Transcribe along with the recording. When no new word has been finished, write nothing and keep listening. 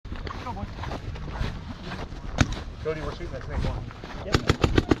Cody, we're shooting that snake one. Yep.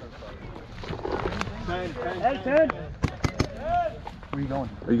 10. Where are you going?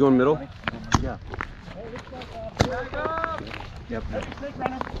 Are you going middle? Yeah. Yep. Snake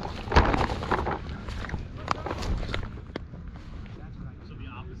runner.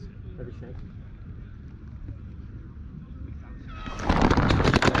 Heavy snake.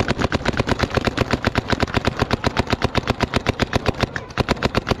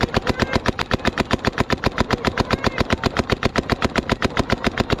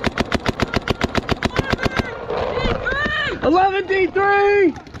 D3!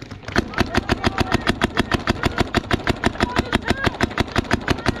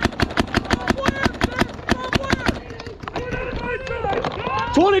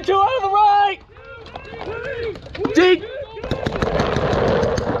 22 out of the right!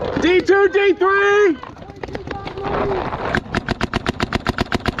 D2, D3!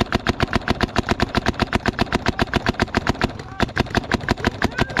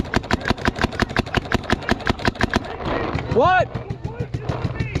 What?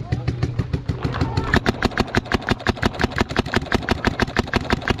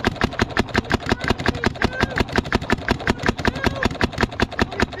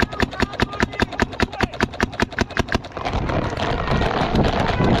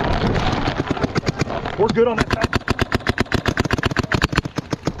 We're good on that side.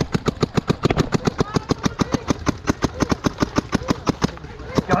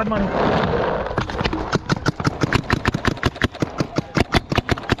 God money.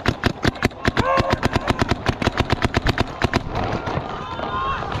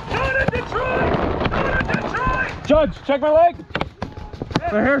 Judge, check my leg.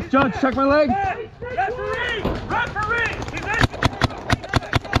 Right here, Judge, check my leg. Referee! Referee!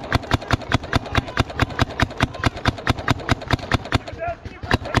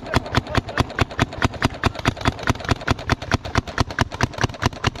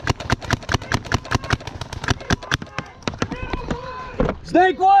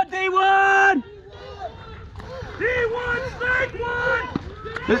 Snake one, D1! D1, snake one!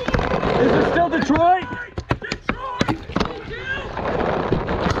 Is it still Detroit?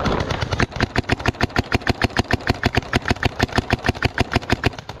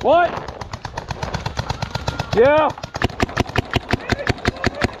 What? Yeah.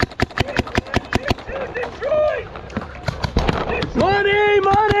 Detroit! Money,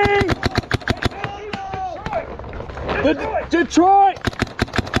 money! Detroit!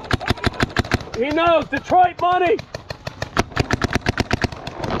 He knows, Detroit money!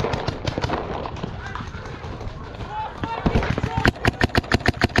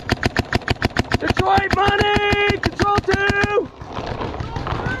 Detroit money! Control 2!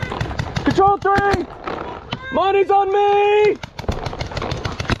 Control 3! Money's on me!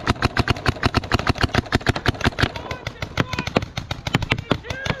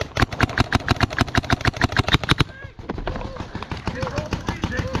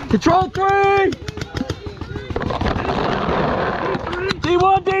 Control 3!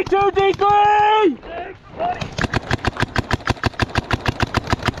 D1, D2, D3!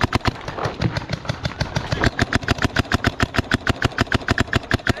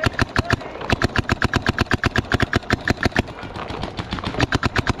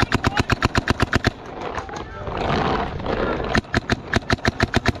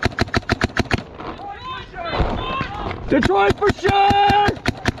 Detroit for sure!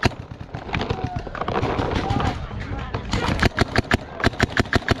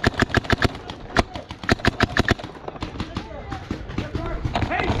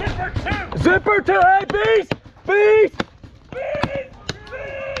 Hey, Zipper 2! Zipper 2, hey, beast! Beast!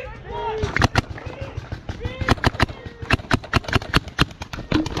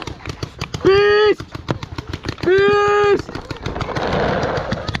 Beast! Beast!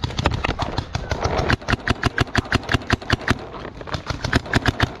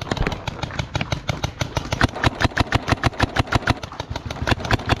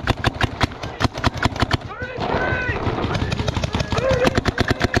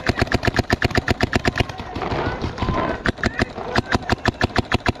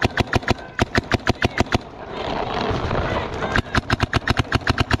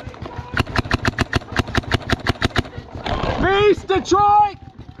 Beast, Detroit!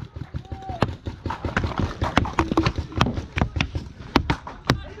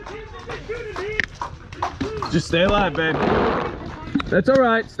 Just stay alive, babe. That's all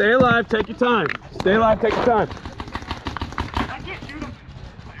right. Stay alive. Take your time. Stay alive. Take your time. I can't shoot him.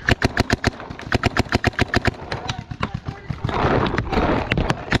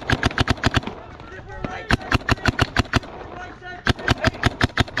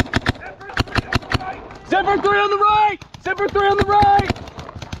 Zipper 3 on the right! Zipper 3 on the right.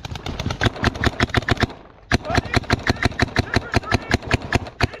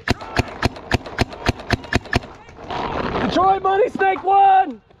 Detroit money, snake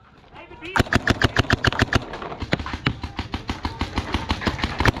 1.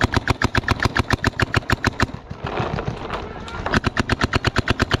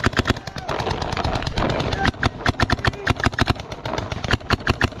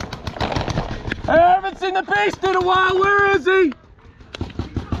 I haven't seen the Beast in a while. Where is he?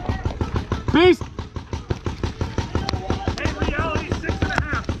 Beast. Hey, reality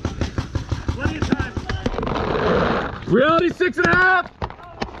 6.5. Plenty of time. Reality 6.5.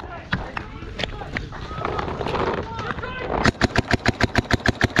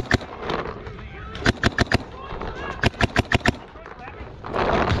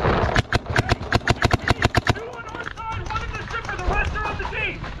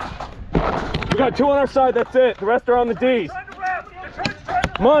 We got 2 on our side, that's it. The rest are on the D's.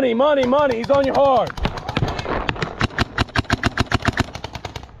 Money, money, money. He's on your hard.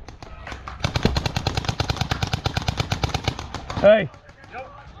 Hey.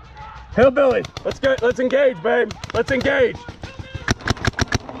 Hillbilly. Let's go. Let's engage, babe. Let's engage.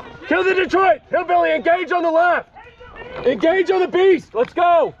 Kill the Detroit. Hillbilly, engage on the left. Engage on the Beast. Let's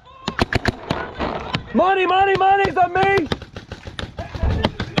go. Money, money, money's on me.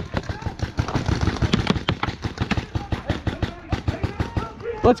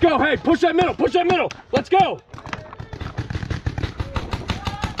 Let's go. Hey, push that middle. Push that middle. Let's go.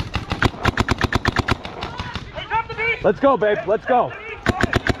 Let's go, babe. Let's go.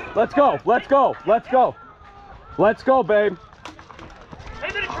 Let's go. Let's go. Let's go. Let's go, babe.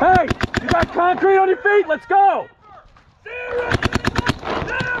 Hey, you got concrete on your feet. Let's go. Sarah!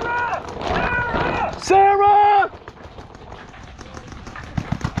 Sarah!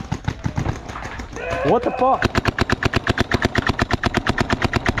 What the fuck?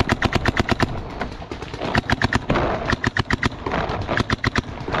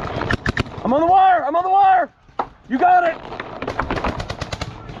 I'm on the wire! I'm on the wire! You got it!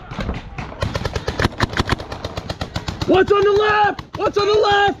 What's on the left? What's on the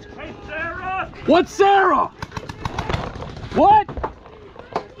left? Hey, Sarah! What's Sarah? What?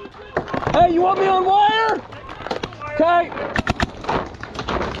 Hey, you want me on wire? Okay.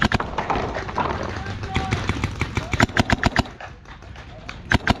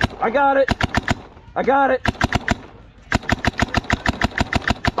 I got it. I got it.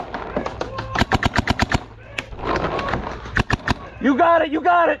 You got it, you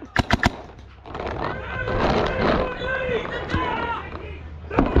got it!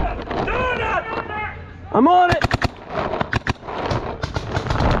 I'm on it!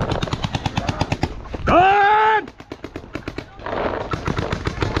 Good!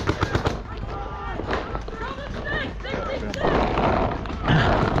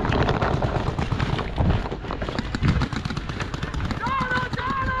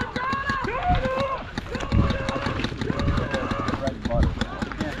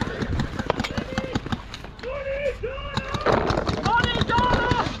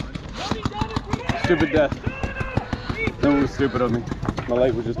 Stupid death. No one was stupid of me. My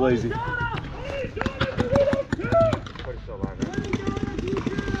light was just lazy. Down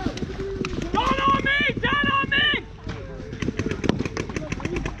on me! Down on me!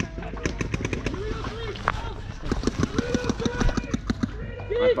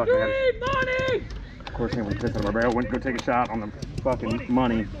 I fucking had money! Of course, I went pissing on my barrel. Went to go take a shot on the fucking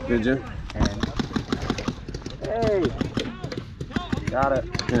money. Did you? And hey, got it.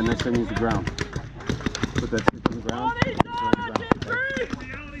 Yeah, next time use the ground. Put that stick on the ground.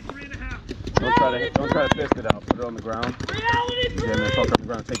 Don't try to fist it out. Put it on the ground. Yeah, then fuck on the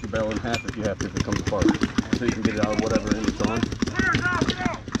ground. Take your barrel in half if you have to, if it comes apart, so you can get it out of whatever end it's on.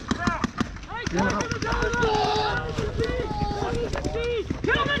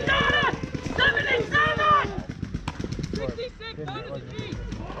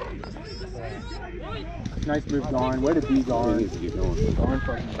 Nice move, Garn. Way to be, Garn. He needs to keep going. Garn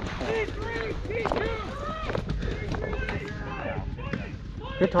fucking.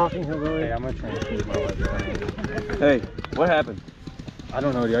 Good talking, Hillbilly. Hey, I'm gonna try and keep my life. Hey, what happened? I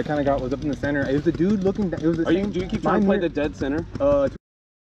don't know, dude. I kind of was up in the center. It was a dude looking. It was the same. Do you keep trying to play the dead center?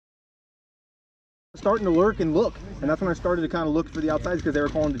 Starting to lurk and look, and that's when I started to kind of look for the outsides because they were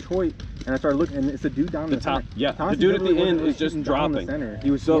calling Detroit, and I started looking, and it's a dude down The the top, center. yeah. Thomas The dude at the literally end wasn't is just shooting down dropping. the center.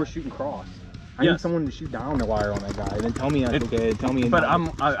 He was more shooting cross. I need someone to shoot down the wire on that guy, and then tell me that's okay. Tell me. But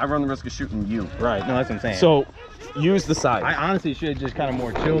I run the risk of shooting you. Right. No, that's what I'm saying. So use the side. I honestly should have just kind of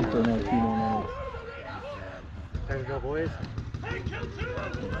more chilled for another few more minutes. Time to go, boys.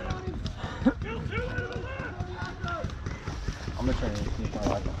 gonna try and see if I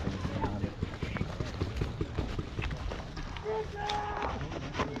like that thing.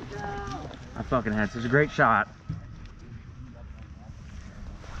 I fucking had such a great shot.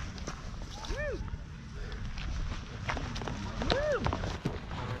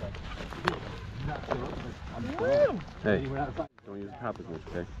 Hey, don't use the top as much,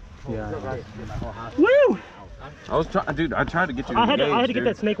 okay? Yeah. Woo! I was trying, dude. I tried to get you. I had to engaged, get dude.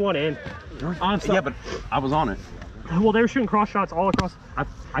 that snake one in. Yeah, but I was on it. Well, they were shooting cross shots all across.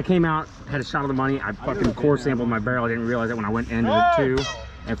 I came out, had a shot of the money. I fucking core sampled my barrel. I didn't realize it when I went into it too,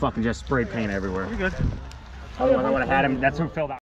 and fucking just sprayed paint everywhere. You're good. Otherwise, I would have had him. That's who filled out.